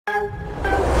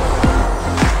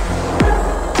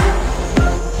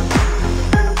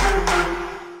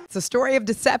It's a story of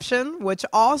deception, which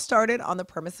all started on the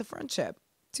premise of friendship.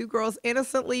 Two girls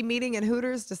innocently meeting in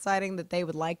Hooters, deciding that they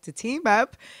would like to team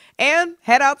up and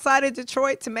head outside of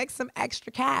Detroit to make some extra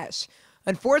cash.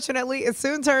 Unfortunately, it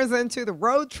soon turns into the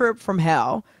road trip from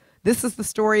hell. This is the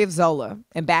story of Zola.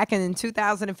 And back in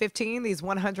 2015, these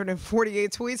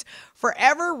 148 tweets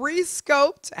forever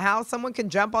re-scoped how someone can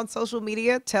jump on social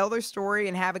media, tell their story,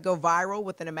 and have it go viral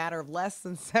within a matter of less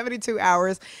than 72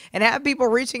 hours, and have people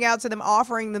reaching out to them,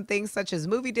 offering them things such as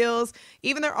movie deals,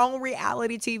 even their own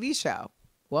reality TV show.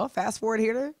 Well, fast forward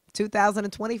here to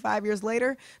 2025 years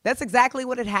later, that's exactly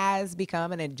what it has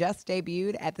become, and it just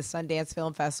debuted at the Sundance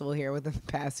Film Festival here within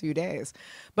the past few days.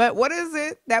 But what is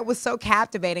it that was so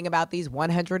captivating about these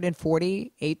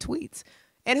 148 tweets?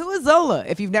 And who is Zola,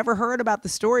 if you've never heard about the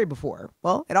story before?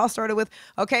 Well, it all started with,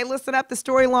 okay, listen up, the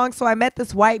story long. So I met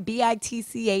this white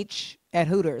bitch at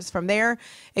Hooters. From there,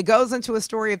 it goes into a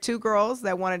story of two girls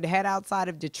that wanted to head outside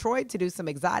of Detroit to do some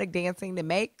exotic dancing to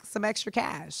make some extra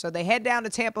cash. So they head down to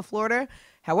Tampa, Florida.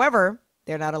 However,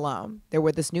 they're not alone. They're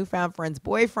with this newfound friend's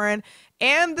boyfriend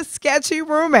and the sketchy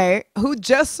roommate who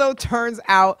just so turns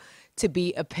out to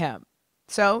be a pimp.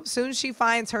 So soon she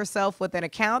finds herself with an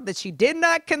account that she did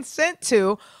not consent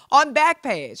to on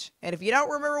Backpage. And if you don't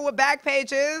remember what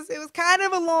Backpage is, it was kind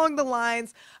of along the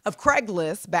lines of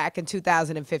Craigslist back in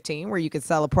 2015, where you could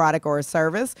sell a product or a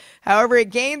service. However, it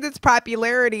gained its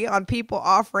popularity on people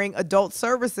offering adult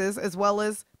services as well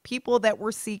as people that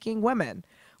were seeking women.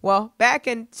 Well, back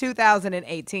in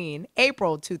 2018,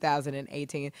 April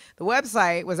 2018, the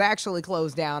website was actually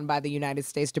closed down by the United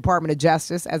States Department of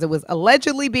Justice as it was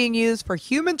allegedly being used for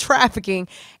human trafficking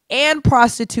and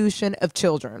prostitution of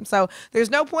children. So there's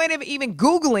no point of even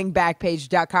Googling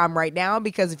Backpage.com right now,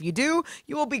 because if you do,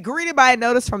 you will be greeted by a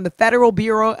notice from the Federal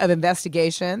Bureau of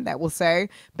Investigation that will say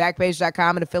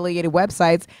Backpage.com and affiliated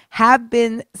websites have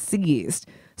been seized.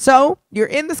 So you're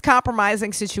in this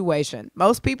compromising situation.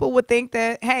 Most people would think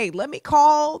that, hey, let me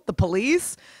call the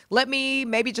police. Let me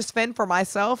maybe just fend for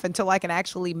myself until I can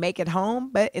actually make it home.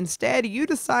 But instead, you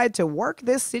decide to work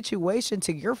this situation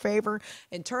to your favor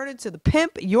and turn it to the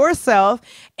pimp yourself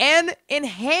and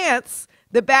enhance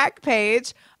the back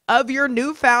page of your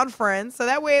newfound friend. So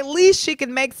that way, at least she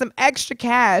can make some extra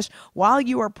cash while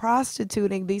you are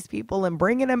prostituting these people and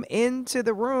bringing them into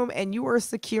the room, and you are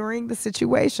securing the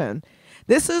situation.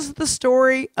 This is the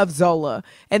story of Zola,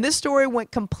 and this story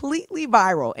went completely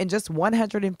viral in just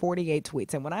 148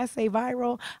 tweets. And when I say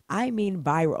viral, I mean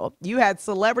viral. You had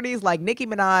celebrities like Nicki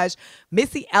Minaj,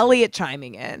 Missy Elliott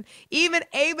chiming in, even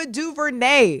Ava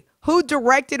DuVernay, who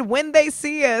directed When They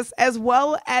See Us, as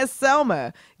well as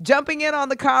Selma, jumping in on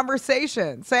the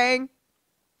conversation, saying,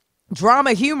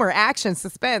 drama, humor, action,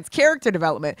 suspense, character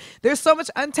development. There's so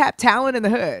much untapped talent in the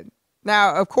hood.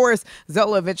 Now, of course,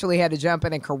 Zola eventually had to jump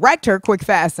in and correct her quick,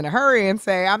 fast, in a hurry and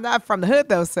say, I'm not from the hood,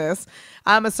 though, sis.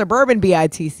 I'm a suburban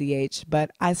bitch,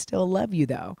 but I still love you,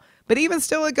 though. But even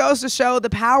still, it goes to show the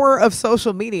power of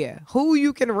social media, who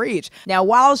you can reach. Now,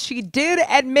 while she did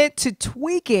admit to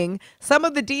tweaking some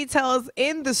of the details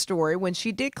in the story, when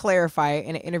she did clarify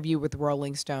in an interview with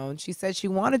Rolling Stone, she said she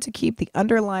wanted to keep the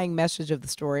underlying message of the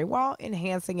story while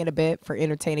enhancing it a bit for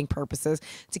entertaining purposes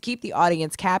to keep the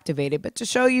audience captivated, but to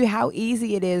show you how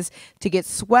easy it is to get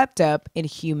swept up in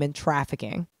human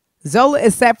trafficking. Zola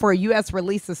is set for a U.S.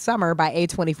 release this summer by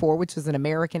A24, which is an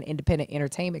American independent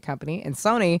entertainment company, and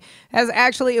Sony has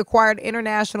actually acquired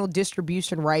international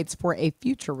distribution rights for a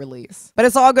future release. But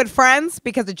it's all good, friends,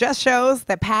 because it just shows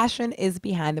that passion is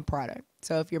behind the product.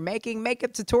 So if you're making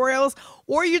makeup tutorials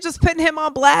or you're just putting him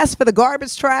on blast for the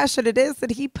garbage trash that it is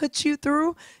that he puts you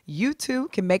through, you too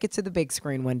can make it to the big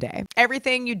screen one day.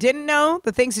 Everything you didn't know,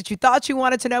 the things that you thought you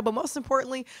wanted to know, but most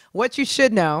importantly, what you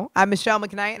should know. I'm Michelle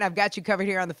McKnight, and I've got you covered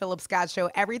here on the Phillip Scott Show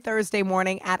every Thursday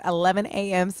morning at 11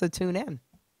 a.m., so tune in.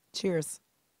 Cheers.